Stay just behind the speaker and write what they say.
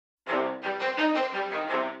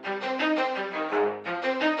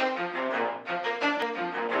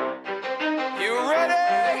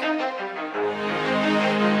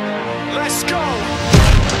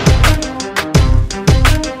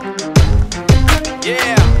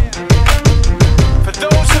Yeah. For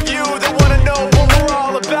those of you that wanna know what we're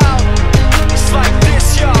all about, it's like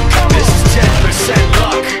this, y'all. Come on. This is 10%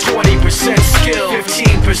 luck, 20% skill,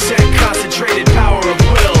 15% concentrated power of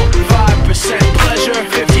will, 5% pleasure,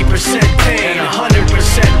 50% pain, and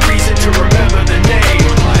 100% reason to remember the name.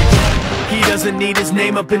 He doesn't need his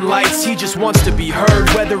name up in lights, he just wants to be heard,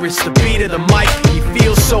 whether it's the beat or the mic. He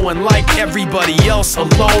feels so unlike everybody else,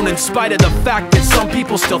 alone, in spite of the fact that some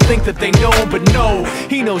people still think that they know. But no,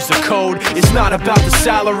 he knows the code. It's not about the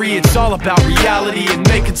salary, it's all about reality and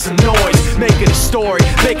making some noise, making a story,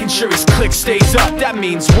 making sure his click stays up. That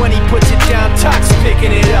means when he puts it down, Tox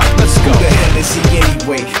picking it up. Let's go. Who the hell is he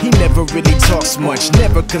anyway? He never really talks much,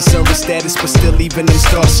 never concerned with status, but still even him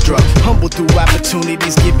starstruck. Humble through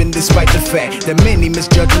opportunities given despite the fact that many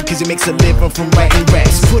misjudge him cause he makes a living from writing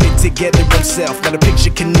raps. Put it together himself, now the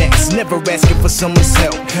picture connects, never asking for someone's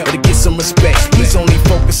help or to get some respect. He's only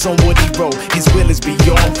focused on what he wrote, his will is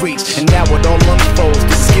beyond reach, and now it all unfolds,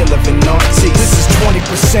 the skill of an artist. This is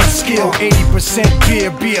 20% skill, 80%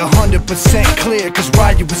 fear, be 100% clear, cause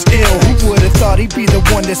Ryu was ill. Who would've thought he'd be the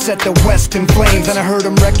one that set the West in flames? And I heard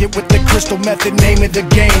him wreck it with the Crystal Method, name of the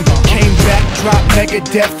game. Came back, dropped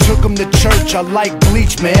Megadeth, took him to church. I like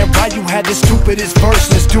Bleach, man. Ryu had the stupidest verse,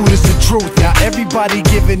 this dude is the truth. Now everybody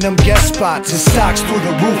giving them guest spots and stocks through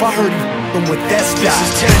the roof. I heard he f***ing with that stock.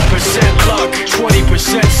 This is 10% luck,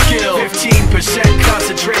 20% skill, 15%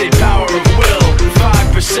 concentrated power of will,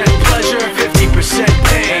 5% pleasure, 50%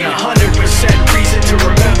 pain, and 100% reason to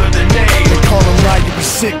remember the name. They call him Ryu, he's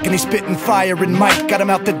sick and he's spitting fire. And Mike got him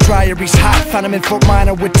out the dryer, he's hot. Found him in Fort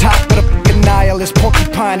Minor with top, but a f***ing nihilist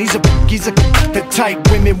porcupine. He's a the type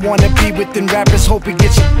women wanna be within. Rappers hope he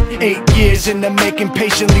gets 8 years in the making,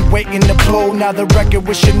 patiently waiting to blow. Now the record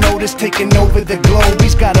with your notice taking over the globe.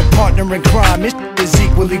 He's got a partner in crime, his is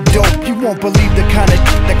equally dope. You won't believe the kind of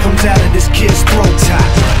that comes out of this kid's throat.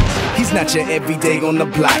 He's not your everyday on the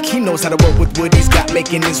block. He knows how to work with what he's got,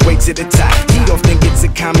 making his way to the top. He often gets a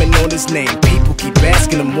comment on his name. People keep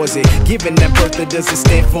asking him, was it given that birth or does it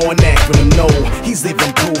stand for an acronym? No, he's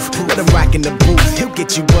living proof. Let him rock in the booth. He'll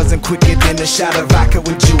get you buzzing quicker than a shot of vodka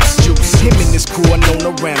with juice. Him and his crew are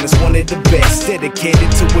known around as one of the best, dedicated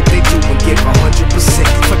to what they do and give 100%.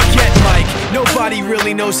 Forget Mike, nobody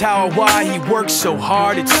really knows how or why he works so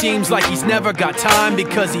hard. It seems like he's never got time,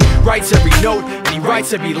 because he writes every note and he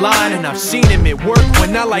writes every line. And I've seen him at work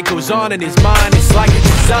when that light goes on in his mind. It's like a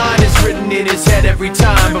design is written in his head every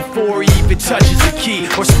time, before he even touches a key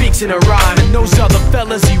or speaks in a rhyme. And those other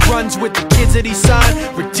fellas he runs with, the kids that he signed,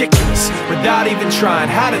 ridiculous, without even trying.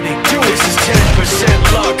 How do they do it? This is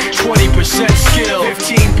 10% luck, 20% skill,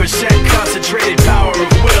 15% concentrated power of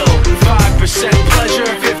will,